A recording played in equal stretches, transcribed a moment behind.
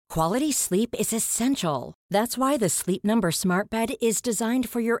Quality sleep is essential. That's why the Sleep Number Smart Bed is designed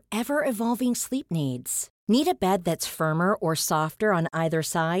for your ever-evolving sleep needs. Need a bed that's firmer or softer on either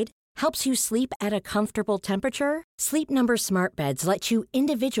side? Helps you sleep at a comfortable temperature? Sleep Number Smart Beds let you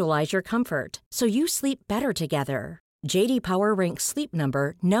individualize your comfort, so you sleep better together. J.D. Power ranks Sleep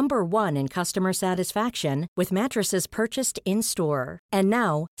Number number 1 in customer satisfaction with mattresses purchased in-store. And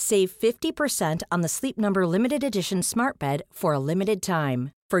now, save 50% on the Sleep Number Limited Edition Smart Bed for a limited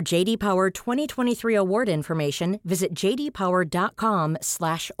time. For J.D. Power 2023 award information, visit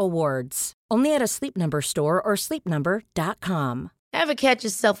jdpower.com/awards. Only at a Sleep Number store or sleepnumber.com. Ever catch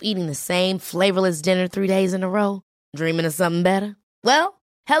yourself eating the same flavorless dinner 3 days in a row? Dreaming of something better? Well,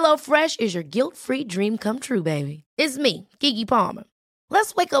 HelloFresh is your guilt-free dream come true, baby. It's me, Keke Palmer.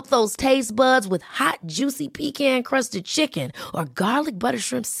 Let's wake up those taste buds with hot, juicy pecan-crusted chicken or garlic butter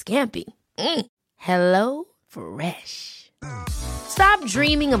shrimp scampi. Hello Fresh. Stop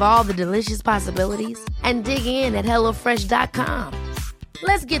dreaming of all the delicious possibilities and dig in at HelloFresh.com.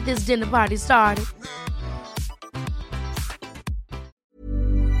 Let's get this dinner party started.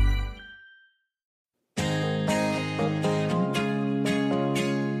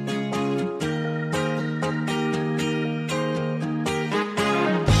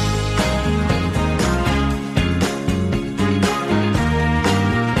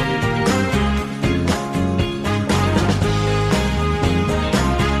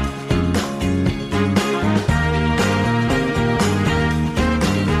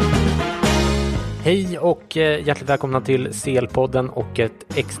 Hej och hjärtligt välkomna till CL-podden och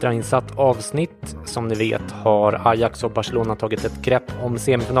ett extrainsatt avsnitt. Som ni vet har Ajax och Barcelona tagit ett grepp om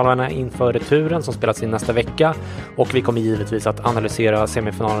semifinalerna inför returen som spelas in nästa vecka. Och vi kommer givetvis att analysera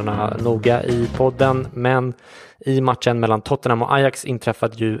semifinalerna noga i podden. Men i matchen mellan Tottenham och Ajax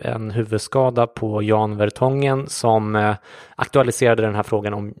inträffade ju en huvudskada på Jan Vertonghen som aktualiserade den här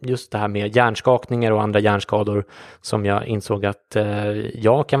frågan om just det här med hjärnskakningar och andra hjärnskador som jag insåg att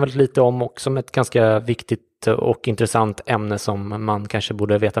jag kan väldigt lite om och som ett ganska viktigt och intressant ämne som man kanske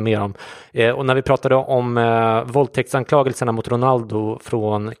borde veta mer om. Och när vi pratade om våldtäktsanklagelserna mot Ronaldo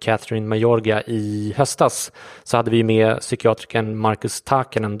från Catherine Mayorga i höstas så hade vi med psykiatrikern Markus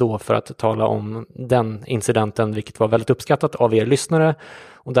Takenen då för att tala om den incidenten, vilket var väldigt uppskattat av er lyssnare.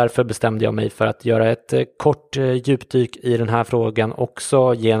 Och därför bestämde jag mig för att göra ett kort djupdyk i den här frågan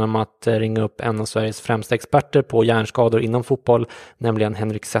också genom att ringa upp en av Sveriges främsta experter på hjärnskador inom fotboll, nämligen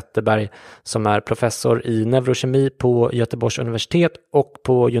Henrik Zetterberg som är professor i neurokemi på Göteborgs universitet och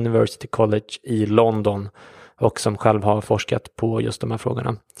på University College i London och som själv har forskat på just de här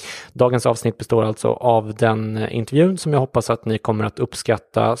frågorna. Dagens avsnitt består alltså av den intervjun som jag hoppas att ni kommer att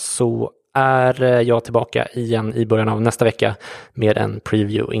uppskatta, så är jag tillbaka igen i början av nästa vecka med en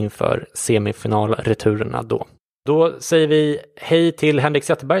preview inför semifinalreturerna då. Då säger vi hej till Henrik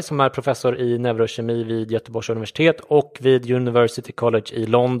Zetterberg som är professor i neurokemi vid Göteborgs universitet och vid University College i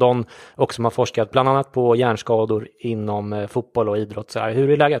London och som har forskat bland annat på hjärnskador inom fotboll och idrott. Så här, hur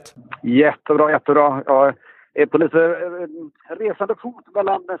är läget? Jättebra. Jag är på lite resande fot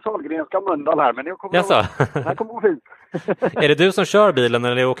mellan Sahlgrenska och Mölndal här, men det kommer gå fint. Är det du som kör bilen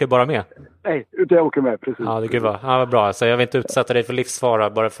eller åker bara med? Nej, jag åker med, precis. Ja, det var vad bra. Alltså, jag vill inte utsätta dig för livsfara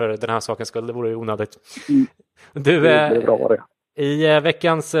bara för den här sakens skull. Det vore onödigt. Du, det är bra det. I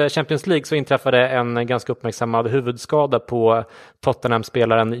veckans Champions League så inträffade en ganska uppmärksammad huvudskada på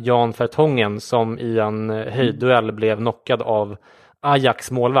Tottenham-spelaren Jan Vertonghen som i en höjdduell blev knockad av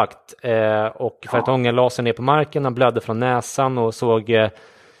Ajax målvakt och Vertonghen la sig ner på marken, han blödde från näsan och såg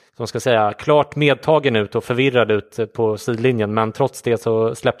som ska säga klart medtagen ut och förvirrad ut på sidlinjen, men trots det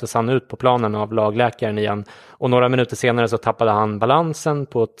så släpptes han ut på planen av lagläkaren igen och några minuter senare så tappade han balansen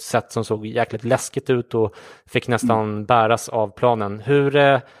på ett sätt som såg jäkligt läskigt ut och fick nästan bäras av planen. Hur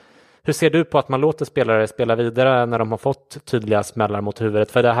ser du på att man låter spelare spela vidare när de har fått tydliga smällar mot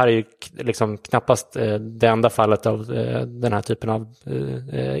huvudet? För det här är ju liksom knappast det enda fallet av den här typen av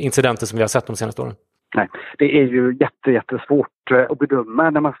incidenter som vi har sett de senaste åren. Nej, det är ju jättesvårt att bedöma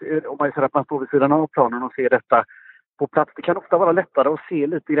om man säger att man står vid sidan av planen och ser detta på plats. Det kan ofta vara lättare att se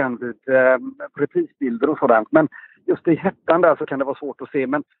lite grann vid reprisbilder och sådant. Men just i hettan där så kan det vara svårt att se.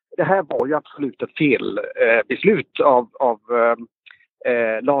 Men det här var ju absolut ett felbeslut av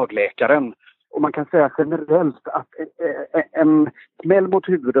lagläkaren. Och man kan säga generellt att en smäll mot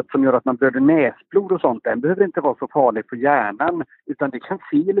huvudet som gör att man blöder näsblod och sånt, den behöver inte vara så farlig för hjärnan, utan det kan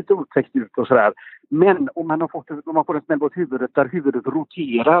se lite otäckt ut och sådär. Men om man får en smäll mot huvudet där huvudet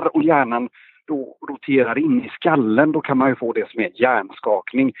roterar och hjärnan då roterar in i skallen, då kan man ju få det som är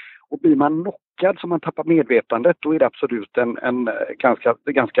hjärnskakning. Och blir man knockad så man tappar medvetandet, då är det absolut en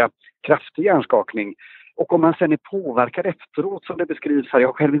ganska kraftig hjärnskakning. Och om man sen är påverkad efteråt som det beskrivs här, jag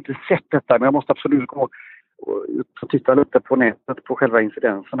har själv inte sett detta men jag måste absolut gå och titta lite på nätet på själva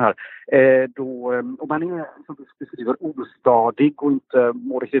incidensen här. Då, om man är som du beskriver ostadig och inte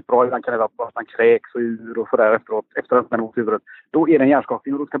mår riktigt bra, ibland kan det vara att man kräks och ur och sådär efteråt, efter att man har åkt huvudet, då är det en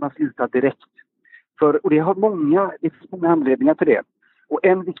hjärnskakning och då ska man sluta direkt. Och det finns många anledningar till det. Och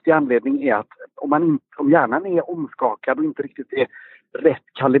en viktig anledning är att om hjärnan är omskakad och inte riktigt är rätt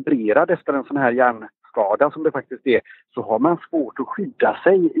kalibrerad efter en sån här hjärnskada som det faktiskt är, så har man svårt att skydda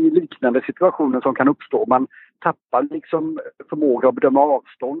sig i liknande situationer som kan uppstå. Man tappar liksom förmåga att bedöma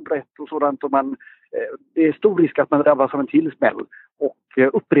avstånd rätt och sådant. Och det är stor risk att man drabbas av en till smäll. Och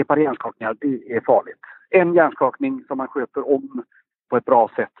upprepade hjärnskakningar, det är farligt. En hjärnskakning som man sköter om på ett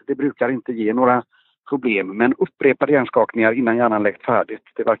bra sätt, det brukar inte ge några problem. Men upprepade hjärnskakningar innan hjärnan läkt färdigt,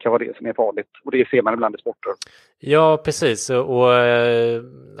 det verkar vara det som är farligt. Och det ser man ibland i sporter. Ja, precis. Och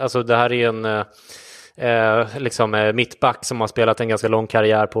alltså det här är en mittback som har spelat en ganska lång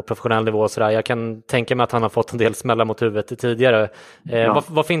karriär på professionell nivå. Så där. Jag kan tänka mig att han har fått en del smällar mot huvudet tidigare.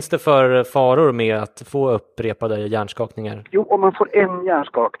 Vad finns det för faror med att få upprepade hjärnskakningar? Jo, om man får en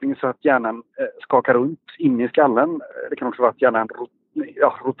hjärnskakning så att hjärnan skakar runt inne i skallen. Det kan också vara att hjärnan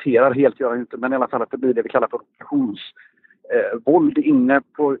roterar helt, gör inte, men i alla fall att det blir det vi kallar för rotationsvåld inne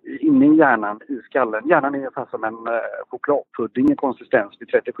i hjärnan, i skallen. Hjärnan är ungefär som en chokladpudding i konsistens vid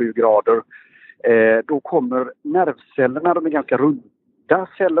 37 grader. Då kommer nervcellerna, de är ganska runda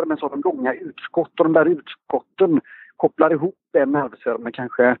celler men så har de långa utskott och de där utskotten kopplar ihop en nervcell med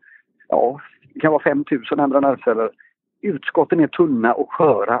kanske, det kan vara 5000 andra nervceller. Utskotten är tunna och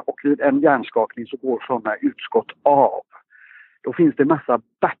sköra och vid en hjärnskakning så går sådana utskott av. Då finns det en massa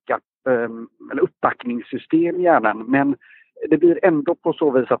uppbackningssystem i hjärnan, men det blir ändå på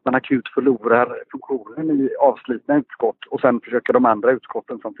så vis att man akut förlorar funktionen i avslitna utskott och sen försöker de andra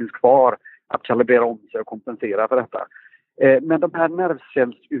utskotten som finns kvar att kalibrera om sig och kompensera för detta. Men de här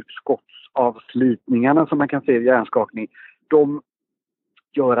nervcellsutskottsavslitningarna som man kan se i hjärnskakning, de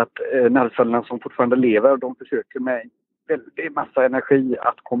gör att nervcellerna som fortfarande lever, de försöker med väldigt massa energi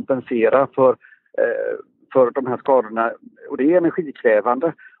att kompensera för de här skadorna, och det är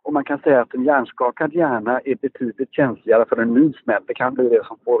energikrävande. Och man kan säga att en hjärnskakad hjärna är betydligt känsligare för en ny smäll. Det kan bli det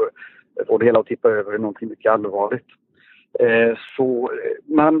som får det hela att tippa över i någonting mycket allvarligt. Så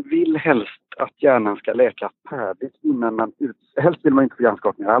man vill helst att hjärnan ska läka färdigt innan helst vill man inte få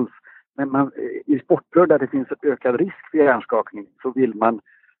hjärnskakningar alls. Men i sporter där det finns en ökad risk för hjärnskakning så vill man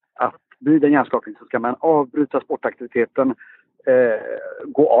att vid en hjärnskakning så ska man avbryta sportaktiviteten,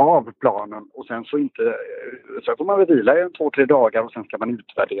 gå av planen och sen så får man vila i 2-3 dagar och sen ska man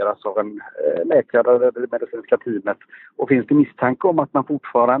utvärderas av en läkare eller det medicinska teamet. Och finns det misstanke om att man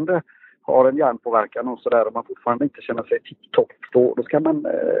fortfarande har en hjärnpåverkan och sådär och man fortfarande inte känner sig tipp-topp, då ska man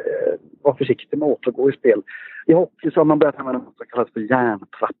vara försiktig med att återgå i spel. I hockey så har man börjat använda något som kallas för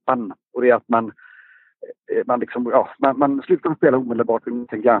hjärntrappan, och det är att man slutar spela omedelbart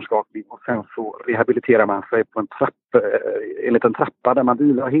vid en hjärnskakning och sen så rehabiliterar man sig på enligt en trappa där man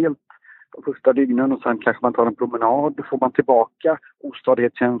vilar helt de första dygnen och sen kanske man tar en promenad. Då får man tillbaka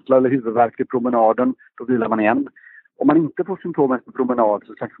ostadighetskänsla eller huvudvärk vid promenaden, då vilar man igen. Om man inte får symptom efter promenad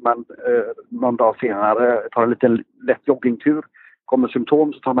så kanske man någon dag senare tar en liten lätt joggingtur. Kommer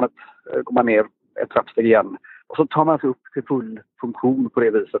symptom så går man ner ett trappsteg igen. Och så tar man sig upp till full funktion på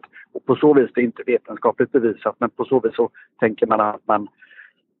det viset. Och på så vis, det är inte vetenskapligt bevisat, men på så vis så tänker man att man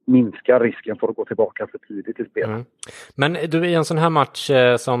minskar risken för att gå tillbaka för tidigt i spelet. Mm. Men du, i en sån här match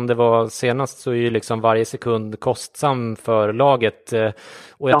som det var senast så är ju liksom varje sekund kostsam för laget.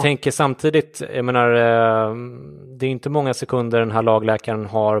 Och jag tänker samtidigt, jag menar, det är inte många sekunder den här lagläkaren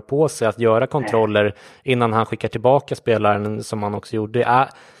har på sig att göra kontroller innan han skickar tillbaka spelaren som han också gjorde.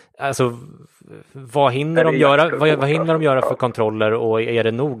 Alltså, vad hinner de göra för kontroller och är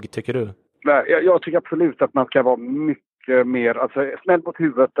det nog, tycker du? Jag tycker absolut att man ska vara mycket mer, alltså smäll mot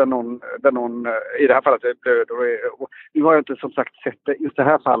huvudet där någon i det här fallet är död. Nu har jag inte som sagt sett det, just det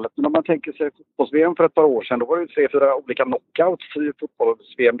här fallet, men om man tänker sig fotbolls-VM för ett par år sedan, då var det 3-4 olika knockouts i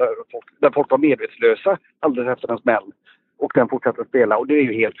fotbolls-VM där folk var medvetslösa alldeles efter en smäll och den fortsätter att spela, och det är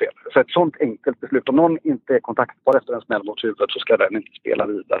ju helt fel. Så ett sånt enkelt beslut, om någon inte är kontaktbar efter en smäll mot huvudet så ska den inte spela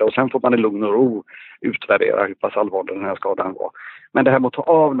vidare, och sen får man i lugn och ro utvärdera hur pass allvarlig den här skadan var. Men det här med att ta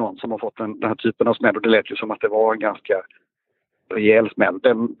av någon som har fått den här typen av smäll, och det lät ju som att det var en ganska rejäl smäll,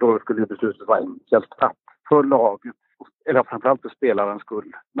 då skulle beslutet vara enkelt att för laget, eller framförallt för spelarens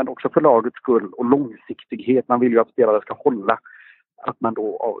skull, men också för lagets skull och långsiktighet. Man vill ju att spelare ska hålla, att man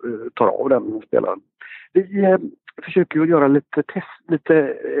då tar av den spelaren. Vi försöker ju göra lite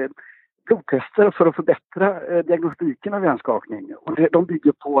blodtester för att förbättra diagnostiken av hjärnskakning. Och de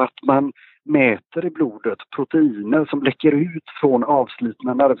bygger på att man mäter i blodet proteiner som läcker ut från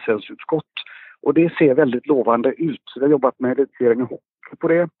avslitna nervcellsutskott. Och det ser väldigt lovande ut. Vi har jobbat med elitserien hockey på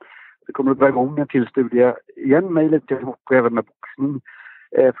det. Vi kommer att dra igång en till studie igen med elitserien hockey, även med boxning.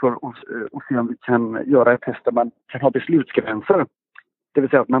 För att se om vi kan göra ett test där man kan ha beslutsgränser. Det vill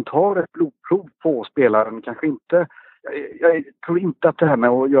säga att man tar ett blodprov på spelaren. Kanske inte, jag tror inte att det här med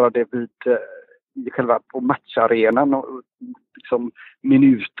att göra det själva på matcharenan och liksom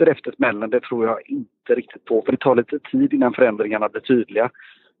minuter efter smällen, det tror jag inte riktigt på. För det tar lite tid innan förändringarna blir tydliga.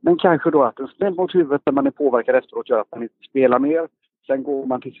 Men kanske då att en smäll mot huvudet när man är påverkad efteråt gör att man inte spelar mer. Sen går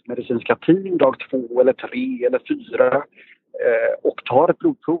man till sitt medicinska team dag 2 eller 3 eller 4 och tar ett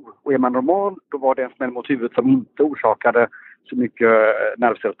blodprov. Och är man normal, då var det en smäll mot huvudet som inte orsakade så mycket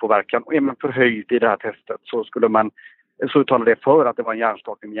nervcellspåverkan. Och är man förhöjd i det här testet så uttalar det för att det var en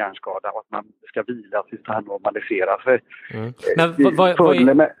hjärnskakning med hjärnskada och att man ska vila tills det här normaliserar sig. Men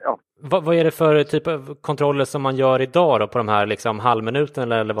vad är det för typ av kontroller som man gör idag då på de här liksom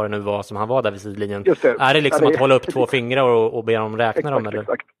halvminuten eller vad det nu var som han var där vid sidlinjen? Är det liksom att hålla upp 2 fingrar och be dem räkna dem? Eller?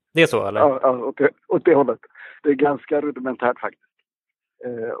 Exakt. Det är så eller? Ja, åt det hållet. Det är ganska rudimentärt faktiskt.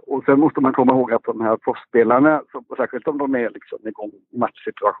 Och sen måste man komma ihåg att de här proffsspelarna, särskilt om de är liksom igång i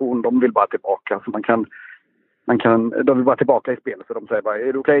matchsituation, de vill bara tillbaka. Så de vill bara tillbaka i spelet. Så de säger bara,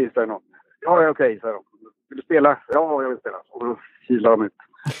 är du okej? Säger någon. Ja, jag är okej, säger de. Vill du spela? Ja, jag vill spela. Och då kilar de ut.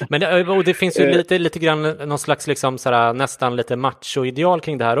 Men det finns ju lite grann någon slags liksom såhär, nästan lite macho-ideal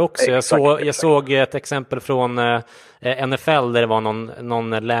kring det här också. Jag såg ett exempel från NFL där det var någon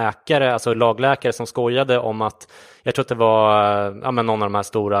läkare, alltså lagläkare som skojade om att jag tror att det var någon av de här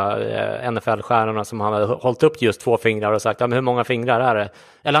stora NFL-stjärnorna som hade hållit upp just 2 fingrar och sagt, men hur många fingrar är det?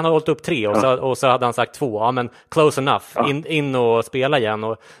 Eller han hade hållit upp 3 och så hade han sagt 2, men close enough, in och spela igen.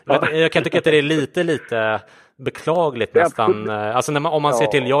 Och jag kan tycka att det är lite beklagligt nästan. Alltså om man ser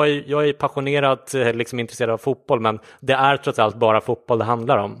till, jag är passionerat liksom intresserad av fotboll, men det är trots allt bara fotboll det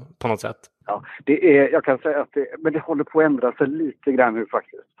handlar om på något sätt. Ja, jag kan säga att men det håller på att ändra sig lite grann nu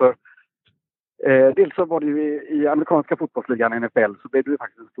faktiskt. För dels så var det ju i amerikanska fotbollsligan NFL så blev det ju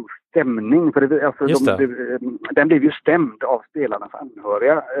faktiskt en stor stämning. För den blev ju stämd av spelarnas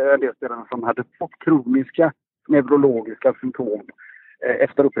anhöriga. En del spelarna som hade fått kroniska neurologiska symptom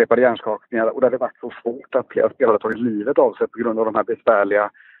efter upprepade hjärnskakningar, och där det var så svårt att flera spelare tagit livet av sig på grund av de här besvärliga,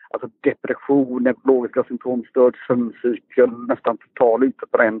 alltså depression, neurologiska symptom, störd sömncykel, nästan total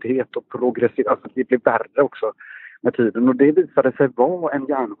utbrändhet och progressiv, alltså det blev värre också med tiden. Och det visade sig vara en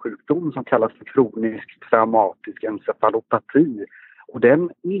hjärnsjukdom som kallas för kronisk traumatisk encefalopati. Och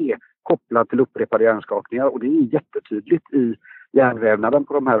den är kopplad till upprepade hjärnskakningar, och det är jättetydligt i hjärnvävnaden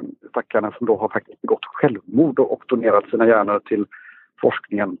på de här stackarna som då har faktiskt begått självmord och donerat sina hjärnor till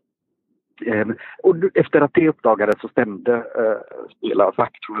forskningen. Och efter att det uppdagades så stämde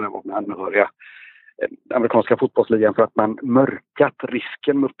spelarfack, tror jag det var, med anhöriga amerikanska fotbollsligan för att man mörkat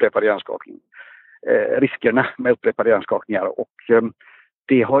risken med upprepade hjärnskakningar. Riskerna med upprepade hjärnskakningar, och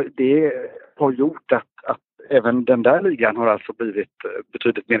det har gjort att även den där ligan har alltså blivit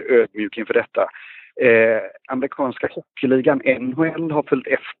betydligt mer ödmjuk inför detta. Amerikanska hockeyligan NHL har följt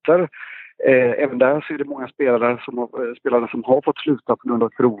efter. Även där så är det många spelare som har fått sluta på grund av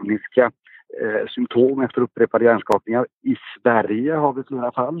kroniska symptom efter upprepade hjärnskakningar. I Sverige har vi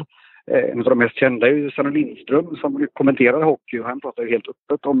flera fall. En av de mest kända är ju Sanne Lindström som kommenterar hockey, och han pratar ju helt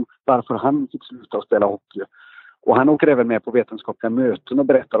öppet om varför han fick sluta att spela hockey. Och han åker även med på vetenskapliga möten och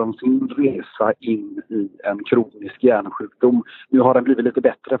berättar om sin resa in i en kronisk hjärnsjukdom. Nu har den blivit lite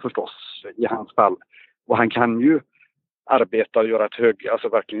bättre förstås i hans fall. Och han kan ju arbeta och göra alltså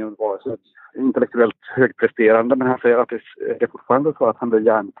verkligen vara intellektuellt högpresterande, men han säger att det är fortfarande så att han blir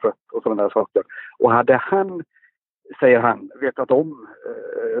hjärntrött och sådana där saker. Och hade han, säger han, vetat om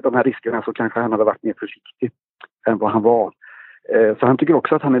de här riskerna så kanske han hade varit mer försiktig än vad han var. Så han tycker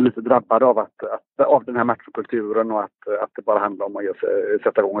också att han är lite drabbad av den här machokulturen, och att det bara handlar om att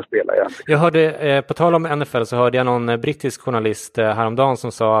sätta igång och spela igen. Jag hörde, på tal om NFL så hörde jag någon brittisk journalist häromdagen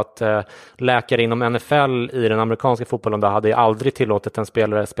som sa att läkare inom NFL i den amerikanska fotbollen då hade aldrig tillåtit en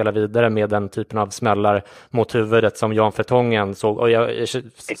spelare spela vidare med den typen av smällar mot huvudet som Jan Fertongen såg. Och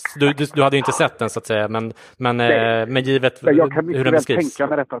du hade ju inte sett den så att säga, men givet hur den beskrivs. Jag kan tänka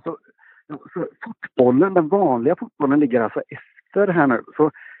mig detta. Så fotbollen, den vanliga fotbollen ligger alltså efter här nu.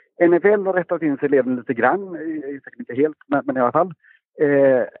 Så NFL har rättat in sig i leden lite grann, säkert inte helt, men i alla fall.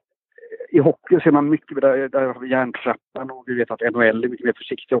 I hockey ser man mycket, där har vi järntrappan, och vi vet att NHL är mycket mer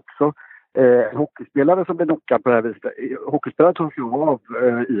försiktig också. Hockeyspelare som blir knockad på det här viset. Hockeyspelare tar sig av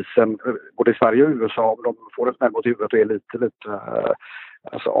isen både i Sverige och USA, och de får en smäll mot huvudet och är lite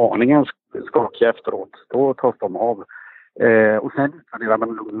alltså aningen skakiga efteråt, då tas de av. Och sen utvärderar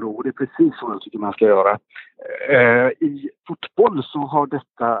man lugn och ro. Det är precis så jag tycker man ska göra. I fotboll så har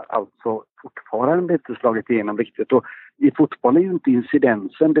detta alltså fortfarande inte slagit igenom riktigt. Och i fotboll är ju inte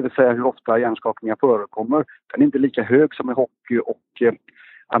incidensen, det vill säga hur ofta hjärnskakningar förekommer, den är inte lika hög som i hockey och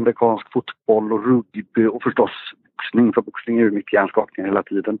amerikansk fotboll och rugby och förstås boxning, för boxning är ju mycket hjärnskakningar hela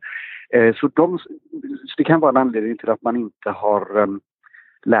tiden. Så det kan vara en anledning till att man inte har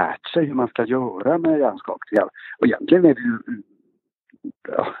lärt sig hur man ska göra med hjärnskakningar. Och egentligen är det ju,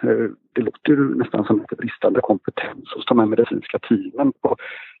 det låter ju nästan som lite bristande kompetens hos de här medicinska teamen,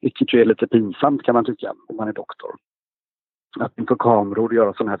 vilket ju är lite pinsamt kan man tycka om man är doktor. Att inför kameror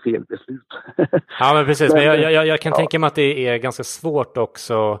göra sådana här felbeslut. Ja, men precis. Men jag kan tänka mig att det är ganska svårt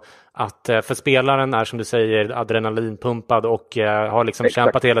också att, för spelaren är som du säger adrenalinpumpad och har liksom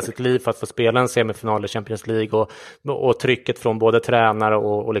kämpat hela sitt liv för att få spela en semifinal i Champions League och trycket från både tränare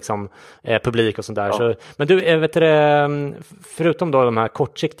och liksom publik och sånt där. Ja. Så, men du, vet du, förutom då de här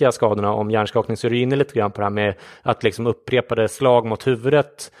kortsiktiga skadorna om hjärnskakning, så är du inne lite grann på det här med att liksom upprepade slag mot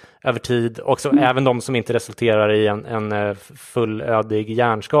huvudet över tid, också även de som inte resulterar i en fullödig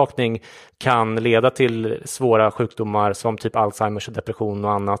hjärnskakning kan leda till svåra sjukdomar som typ Alzheimers och depression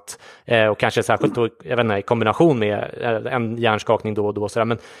och annat, och kanske särskilt då, jag vet inte, i kombination med en hjärnskakning då och då sådär.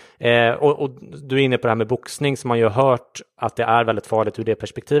 Men, och du är inne på det här med boxning, som man ju har hört att det är väldigt farligt ur det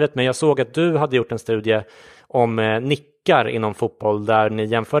perspektivet, men jag såg att du hade gjort en studie om nickar inom fotboll där ni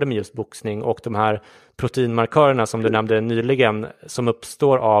jämförde med just boxning och de här proteinmarkörerna som du nämnde nyligen som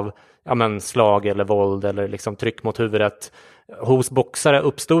uppstår av slag eller våld eller liksom tryck mot huvudet. Hos boxare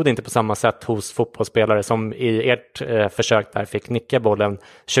uppstod inte på samma sätt hos fotbollsspelare som i ert försök där fick nicka bollen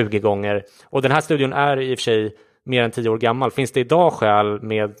 20 gånger. Och den här studien är i och för sig mer än 10 år gammal. Finns det idag skäl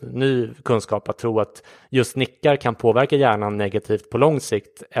med ny kunskap att tro att just nickar kan påverka hjärnan negativt på lång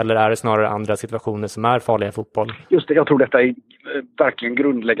sikt? Eller är det snarare andra situationer som är farliga i fotboll? Just det, jag tror detta är verkligen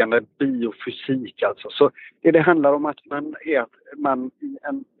grundläggande biofysik. Alltså. Så det handlar om att man i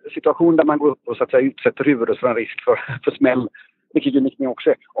en situation där man går upp och så att säga utsätter huvudet för en risk för smäll, vilket ju nickning också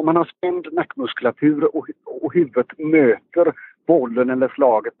är. Om man har spänd nackmuskulatur och huvudet möter bollen eller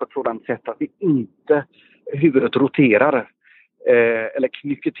slaget på ett sådant sätt att det inte huvudet roterar eller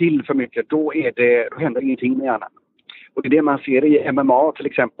knycker till för mycket, då händer ingenting med hjärnan. Och det är det man ser i MMA till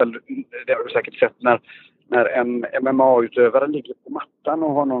exempel. Det har du säkert sett när en MMA-utövare ligger på mattan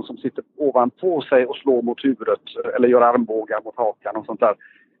och har någon som sitter ovanpå sig och slår mot huvudet eller gör armbågar mot hakan och sånt där.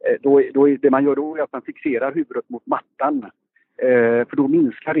 Det man gör då är att man fixerar huvudet mot mattan. För då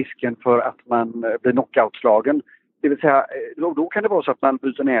minskar risken för att man blir knockoutslagen. Det vill säga, då kan det vara så att man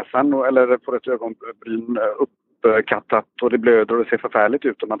bryter näsan eller får ett ögonbryn uppkattat och det blöder och det ser förfärligt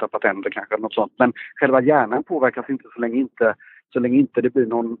ut om man tappar tänder kanske eller något sånt. Men själva hjärnan påverkas inte så länge inte det blir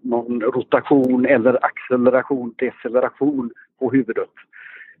någon rotation eller acceleration, deceleration på huvudet.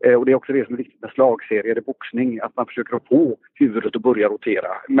 Och det är också det som är viktigt med slagserier i boxning, att man försöker få huvudet att börja rotera.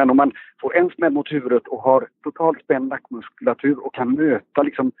 Men om man får en smäll mot huvudet och har totalt spänd nackmuskulatur och kan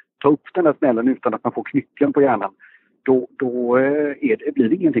ta upp den här smällen utan att man får knycken på hjärnan, då blir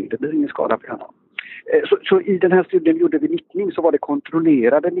det ingenting, det blir ingen skada på hjärnan. Så i den här studien gjorde vi nickning, så var det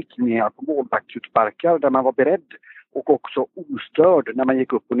kontrollerade nickningar på målvaktsutsparkar där man var beredd och också ostörd när man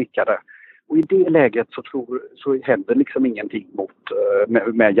gick upp och nickade. Och i det läget så händer liksom ingenting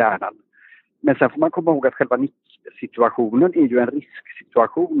med hjärnan. Men sen får man komma ihåg att själva nicksituationen är ju en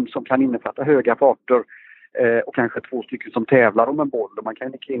risksituation som kan innefatta höga farter och kanske 2 stycken som tävlar om en boll. Man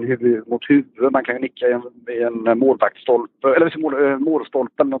kan nicka in huvud mot huvud, man kan nicka i en målvaktsstolpe eller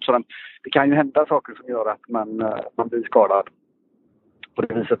målstolpen, något sådant. Det kan ju hända saker som gör att man blir skadad på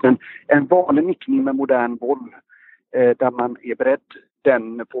det viset. Men en vanlig nickning med modern boll där man är beredd,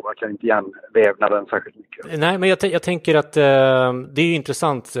 den påverkar inte hjärnvävnaden särskilt mycket. Nej, men jag tänker att det är ju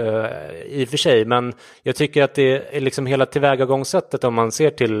intressant i och för sig, men jag tycker att det är liksom hela tillvägagångssättet om man ser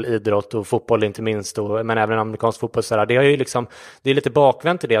till idrott och fotboll inte minst, men även amerikansk fotboll så där, det är lite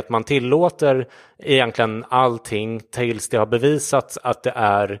bakvänt i det att man tillåter egentligen allting tills det har bevisats att det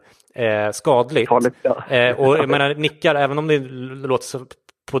är skadligt. Farligt, ja. Och jag menar, nickar, även om det låter så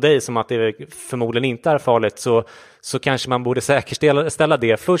på dig som att det förmodligen inte är farligt, så kanske man borde säkerställa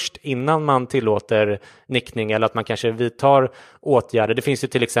det först innan man tillåter nickning, eller att man kanske vidtar åtgärder. Det finns ju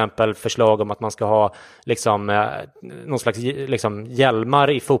till exempel förslag om att man ska ha någon slags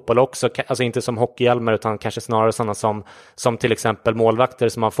hjälmar i fotboll också, alltså inte som hockeyhjälmar utan kanske snarare sådana som till exempel målvakter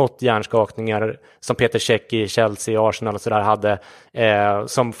som har fått hjärnskakningar, som Peter Cech i Chelsea, Arsenal och sådär hade,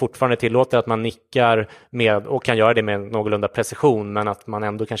 som fortfarande tillåter att man nickar med, och kan göra det med någorlunda precision, men att man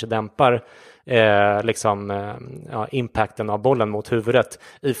ändå kanske dämpar impacten av bollen mot huvudet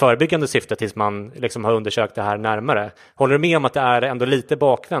i förebyggande syfte tills man liksom har undersökt det här närmare. Håller du med om att det är ändå lite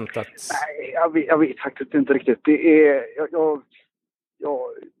bakvänt? Nej, jag vet faktiskt inte riktigt.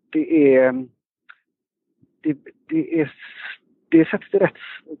 Det sätts det rätt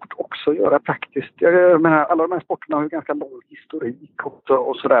svårt också att göra praktiskt. Jag menar, alla de här sporterna har ju ganska lång historik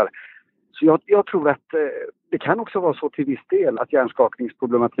och sådär. Så jag tror att det kan också vara så till viss del att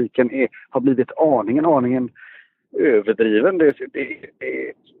hjärnskakningsproblematiken har blivit aningen överdriven. Det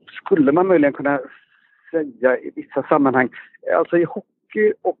skulle man möjligen kunna säga i vissa sammanhang. Alltså i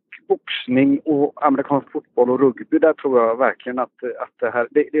hockey och boxning och amerikansk fotboll och rugby, där tror jag verkligen att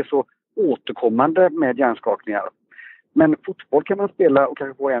det är så återkommande med hjärnskakningar. Men fotboll kan man spela och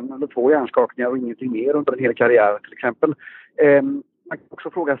kanske få 1 eller 2 hjärnskakningar och ingenting mer under en hel karriär till exempel. Man kan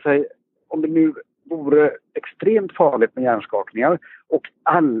också fråga sig om det nu vore extremt farligt med hjärnskakningar och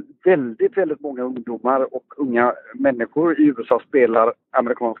väldigt många ungdomar och unga människor i USA spelar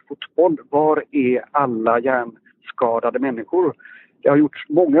amerikansk fotboll. Var är alla hjärnskadade människor? Det har gjorts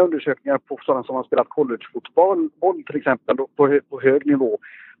många undersökningar på sådana som har spelat collegefotboll till exempel på hög nivå.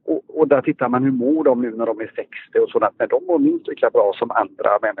 Och där tittar man hur mår de nu när de är 60 och sådant. Men de mår minst lika bra som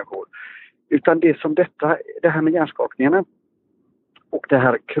andra människor. Utan det som det här med hjärnskakningarna och det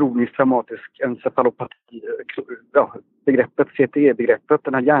här kroniskt traumatisk encefalopati, begreppet, CTE-begreppet,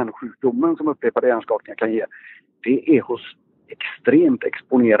 den här hjärnsjukdomen som upprepade hjärnskakningar kan ge, det är hos extremt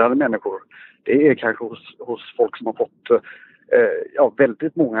exponerade människor. Det är kanske hos folk som har fått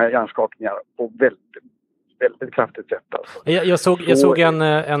väldigt många hjärnskakningar på väldigt kraftigt sätt. Alltså. Jag såg en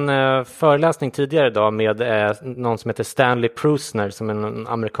föreläsning tidigare idag med någon som heter Stanley Prusner som är en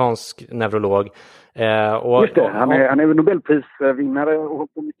amerikansk neurolog. Just det, han är Nobelprisvinnare och har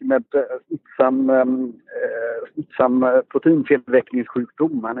på mycket med smittsam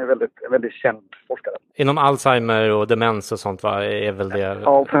proteinfelväckningssjukdom. Han är väldigt känd forskare. Inom Alzheimer och demens och sånt är väl det?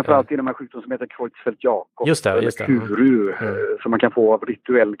 Ja, framförallt inom en sjukdom som heter Creutzfeldt-Jakob. Just det. Kuru, som man kan få av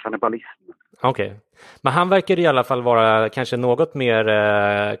rituell kannibalism. Okej. Men han verkar i alla fall vara kanske något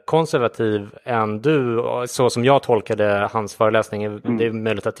mer konservativ än du, så som jag tolkade hans föreläsning. Det är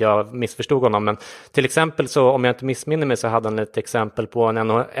möjligt att jag missförstod honom, men till exempel så, om jag inte missminner mig, så hade han ett exempel på en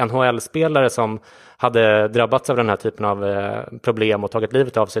NHL-spelare som hade drabbats av den här typen av problem och tagit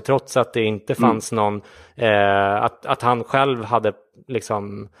livet av sig, trots att det inte fanns någon, att han själv hade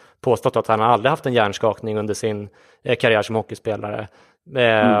liksom påstått att han aldrig haft en hjärnskakning under sin karriär som hockeyspelare.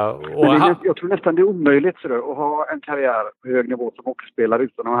 Jag tror nästan det är omöjligt att ha en karriär på hög nivå som hockeyspelare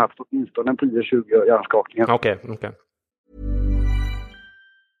utan att ha haft åtminstone 10-20 hjärnskakningar. Okej.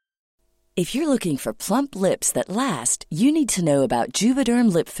 If you're looking for plump lips that last, you need to know about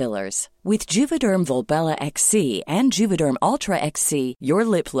Juvederm lip fillers. With Juvederm Volbella XC and Juvederm Ultra XC, your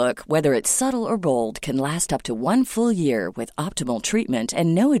lip look, whether it's subtle or bold, can last up to 1 full year with optimal treatment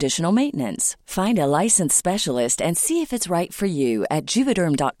and no additional maintenance. Find a licensed specialist and see if it's right for you at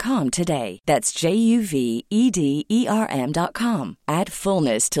Juvederm.com today. That's JUVEDERM.com. Add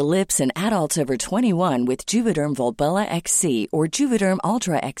fullness to lips in adults over 21 with Juvederm Volbella XC or Juvederm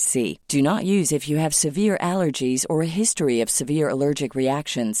Ultra XC. Do not use if you have severe allergies or a history of severe allergic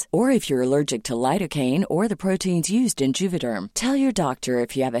reactions, or if you're allergic to lidocaine or the proteins used in Juvederm. Tell your doctor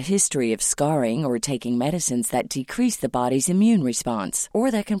if you have a history of scarring or taking medicines that decrease the body's immune response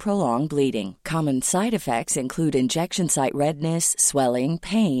or that can prolong bleeding. Common side effects include injection site redness, swelling,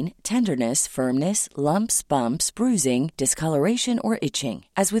 pain, tenderness, firmness, lumps, bumps, bruising, discoloration, or itching.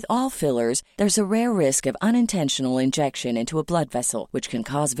 As with all fillers, there's a rare risk of unintentional injection into a blood vessel, which can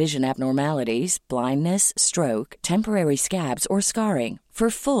cause vision abnormalities, blindness, stroke, temporary scabs, or scarring. For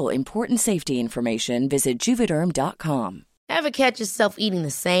full, important safety information, visit Juvederm.com. Ever catch yourself eating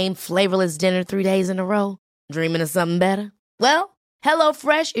the same flavorless dinner 3 days in a row? Dreaming of something better? Well,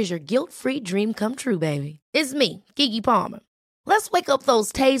 HelloFresh is your guilt-free dream come true, baby. It's me, Keke Palmer. Let's wake up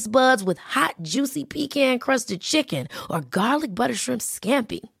those taste buds with hot, juicy pecan-crusted chicken or garlic butter shrimp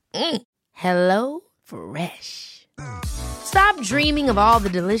scampi. Hello Fresh. Stop dreaming of all the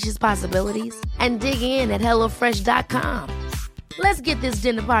delicious possibilities and dig in at HelloFresh.com. Let's get this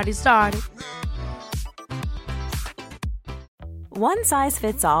dinner party started. One size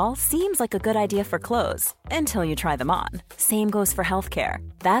fits all seems like a good idea for clothes until you try them on. Same goes for healthcare.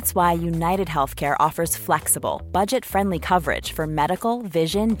 That's why United Healthcare offers flexible, budget-friendly coverage for medical,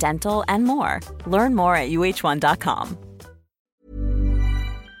 vision, dental, and more. Learn more at uh1.com.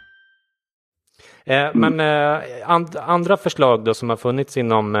 Men andra förslag då som har funnits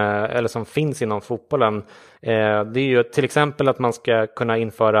inom, eller som finns inom fotbollen, det är ju till exempel att man ska kunna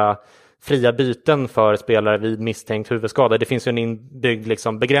införa fria byten för spelare vid misstänkt huvudskada. Det finns ju en inbyggd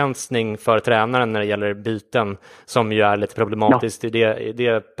liksom begränsning för tränaren när det gäller byten som ju är lite problematiskt i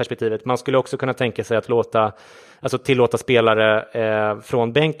det perspektivet. Man skulle också kunna tänka sig att tillåta spelare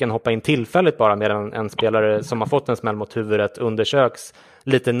från bänken hoppa in tillfälligt bara, medan en spelare som har fått en smäll mot huvudet undersöks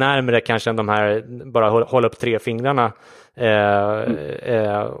lite närmare kanske än de här bara hålla upp 3 fingrarna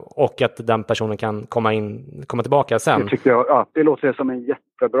och att den personen kan komma tillbaka sen. Det tycker jag, det låter som en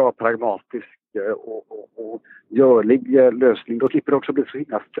jättebra pragmatisk och görlig lösning. Då slipper det också bli så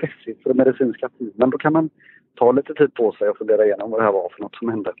himla stressigt för medicinska teamen. Då kan man ta lite tid på sig och fundera igenom vad det här var för något som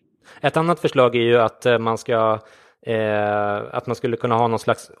hände. Ett annat förslag är ju att man skulle kunna ha någon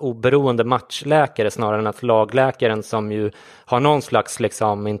slags oberoende matchläkare snarare än att lagläkaren, som ju har någon slags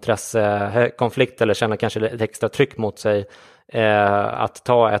liksom intressekonflikt eller känner kanske ett extra tryck mot sig, att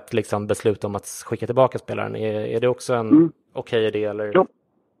ta ett liksom beslut om att skicka tillbaka spelaren. Är det också en okej idé? Eller? Ja,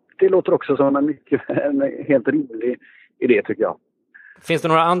 det låter också som en helt rimlig idé, tycker jag. Finns det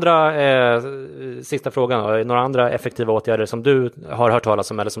några andra, sista frågan, några andra effektiva åtgärder som du har hört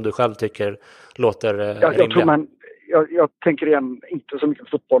talas om eller som du själv tycker låter rimliga? Jag tänker igen, inte så mycket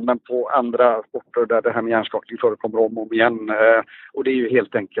fotboll, men på andra sporter där det här med hjärnskakning förekommer om och om igen. Och det är ju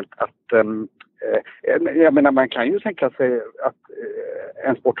helt enkelt att, jag menar, man kan ju tänka sig att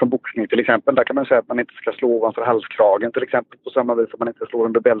en sport som boxning till exempel, där kan man säga att man inte ska slå ovanför halskragen till exempel, på samma vis som man inte slår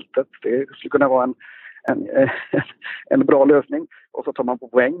under bältet. Det skulle kunna vara en bra lösning. Och så tar man på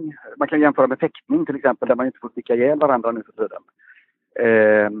poäng. Man kan jämföra med fäktning till exempel, där man inte får sticka ihjäl varandra nu för tiden.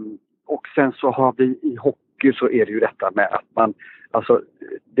 Och sen så har vi i hockey, så är det ju detta med att man, alltså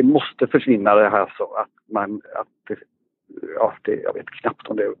det måste försvinna det här, så att jag vet knappt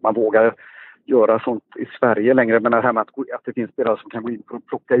om det, man vågar göra sånt i Sverige längre, men det här med att det finns spelare som kan gå in och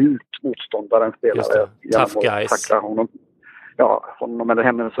plocka ut motståndaren spelare tough guys, tackla honom. Ja, honom eller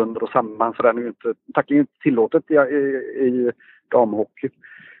henne sönder och samman, så där nu inte, tackling är inte tillåtet i damhockey.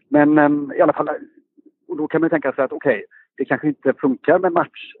 Men i alla fall, och då kan man tänka sig att okej, det kanske inte funkar med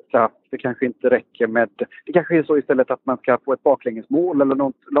matchstraff, det kanske inte räcker med, det kanske är så istället att man ska få ett baklängesmål eller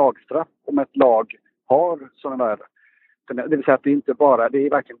något lagstraff om ett lag har sådana där. Det vill säga att det är inte bara, det är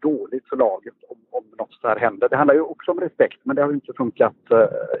verkligen dåligt för laget om något så här händer. Det handlar ju också om respekt, men det har inte funkat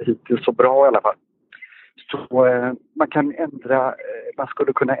hittills så bra i alla fall. Så man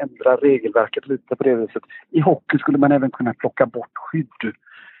skulle kunna ändra regelverket lite på det viset. I hockey skulle man även kunna plocka bort skydd.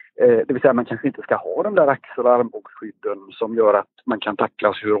 Det vill säga man kanske inte ska ha de där axel- och armbågsskydden som gör att man kan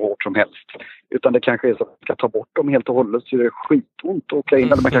tacklas hur hårt som helst. Utan det kanske är så att man ska ta bort dem helt och hållet, så det är skitont att åka in,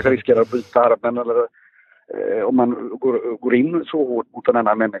 eller man kanske riskerar att bryta armen, eller om man går in så hårt mot en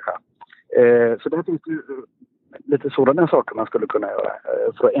annan människa. Så det finns ju lite sådana saker man skulle kunna göra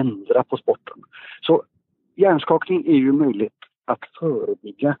för att ändra på sporten. Så hjärnskakning är ju möjligt att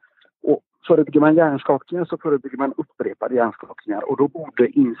förebygga. Och förebygger man hjärnskakningar så förebygger man upprepade hjärnskakningar. Och då borde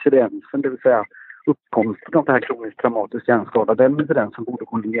incidensen, det vill säga uppkomsten av det här kroniskt traumatiskt hjärnskada, den incidensen borde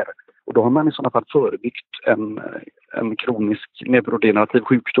gå ner. Och då har man i sådana fall förebyggt en kronisk neurodegenerativ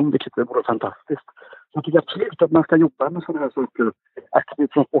sjukdom, vilket vore fantastiskt. Jag tycker absolut att man ska jobba med sådana här saker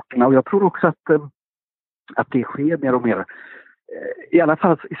aktivt från sporterna. Och jag tror också att det sker mer och mer. I alla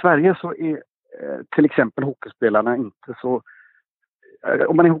fall i Sverige så är till exempel hockeyspelarna inte så...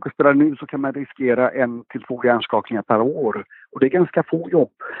 Om man är hockeyspelare nu så kan man riskera 1 till 2 hjärnskakningar per år. Och det är ganska få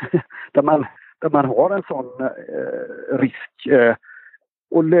jobb där man har en sån risk.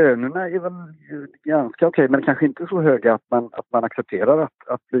 Och lönerna är väl ganska okej, men kanske inte så höga att man accepterar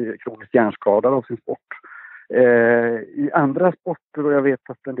att bli kroniskt hjärnskadad av sin sport. I andra sporter, och jag vet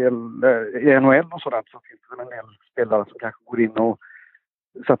att en del i NHL och sådant, så finns det en del spelare som kanske går in och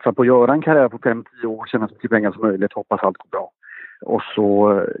satsar på att göra en karriär på 5-10 år, tjäna så mycket pengar som möjligt, hoppas allt går bra. Och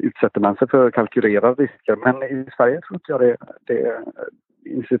så utsätter man sig för kalkylerade risker. Men i Sverige tror inte jag det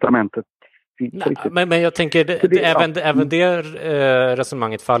incitamentet. Nej, men jag tänker även det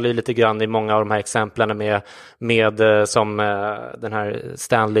resonemanget faller ju lite grann i många av de här exemplen med som den här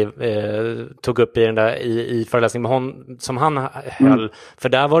Stanley tog upp i den där i föreläsningen som han höll. För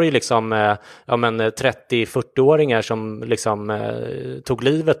där var det ju liksom 30-40-åringar som liksom tog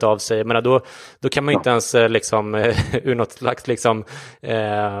livet av sig. Men då kan man ju inte ens liksom ur något slags liksom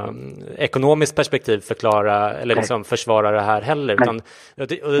ekonomiskt perspektiv förklara eller liksom försvara det här heller. Utan, jag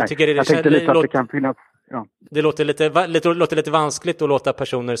tycker det kan finnas, det låter lite vanskligt att låta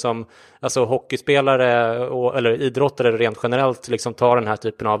personer som alltså hockeyspelare eller idrottare rent generellt liksom ta den här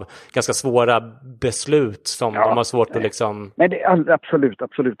typen av ganska svåra beslut som de har svårt att liksom... Men det är absolut.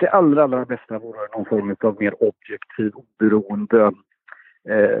 Det allra bästa vore någon form av mer objektiv, oberoende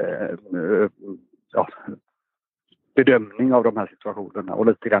bedömning av de här situationerna och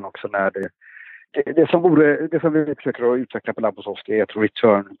lite grann också när det som vi försöker att utveckla på labb hos oss är ett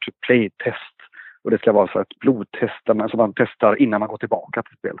return to play-test. Och det ska vara så ett blodtest som man testar innan man går tillbaka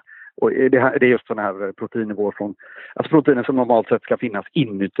till spel. Och det är just sådana här proteinnivåer alltså proteiner som normalt sett ska finnas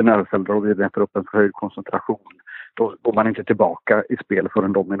inuti nervceller, och vi mäter upp en förhöjd koncentration. Då går man inte tillbaka i spel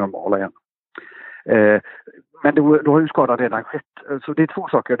förrän de är normala igen. Men då har ju skadan redan skett. Så det är två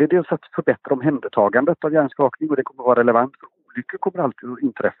saker. Det är dels att förbättra omhändertagandet av hjärnskakning, och det kommer vara relevant. Olyckor kommer alltid att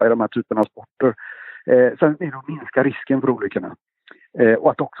inträffa i de här typerna av sporter. Sen är det att minska risken för olyckorna.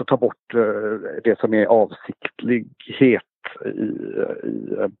 Och att också ta bort det som är avsiktlighet i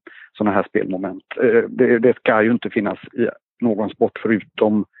sådana här spelmoment. Det ska ju inte finnas i någon sport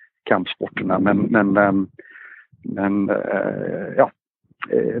förutom kampsporterna,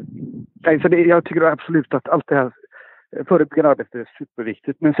 jag tycker absolut att allt det här förebyggande arbetet är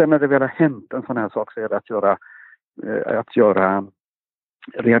superviktigt. Men sen när det väl har hänt en sån här sak, så är det att göra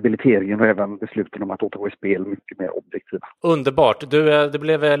rehabiliteringen och även besluten om att återgå i spel mycket mer objektiva. Underbart. Det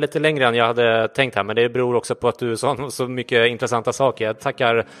blev lite längre än jag hade tänkt här, men det beror också på att du sa så mycket intressanta saker. Jag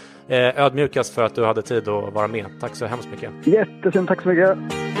tackar ödmjukast för att du hade tid att vara med. Tack så hemskt mycket. Jättefint, tack så mycket.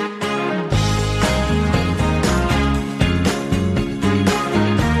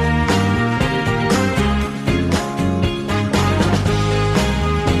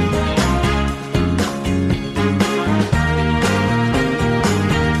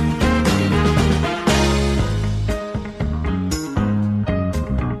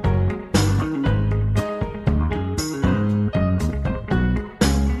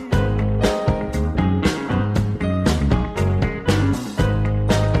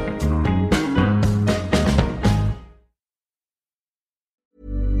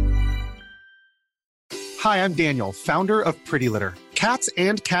 Hi, I'm Daniel, founder of Pretty Litter. Cats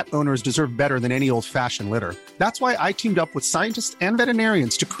and cat owners deserve better than any old-fashioned litter. That's why I teamed up with scientists and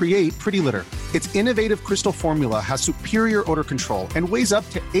veterinarians to create Pretty Litter. Its innovative crystal formula has superior odor control and weighs up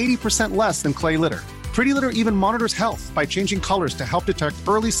to 80% less than clay litter. Pretty Litter even monitors health by changing colors to help detect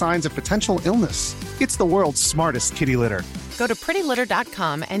early signs of potential illness. It's the world's smartest kitty litter. Go to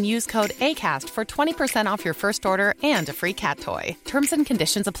prettylitter.com and use code ACAST for 20% off your first order and a free cat toy. Terms and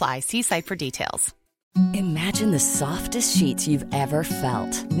conditions apply. See site for details. Imagine the softest sheets you've ever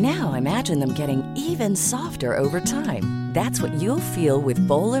felt. Now imagine them getting even softer over time. That's what you'll feel with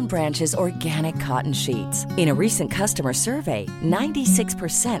Boll & Branch's organic cotton sheets. In a recent customer survey,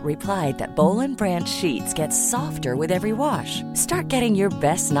 96% replied that Boll & Branch sheets get softer with every wash. Start getting your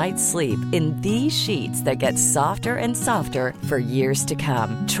best night's sleep in these sheets that get softer and softer for years to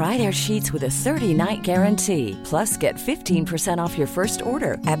come. Try their sheets with a 30-night guarantee. Plus, get 15% off your first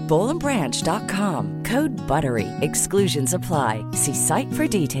order at bollandbranch.com. Code BUTTERY. Exclusions apply. See site for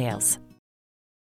details.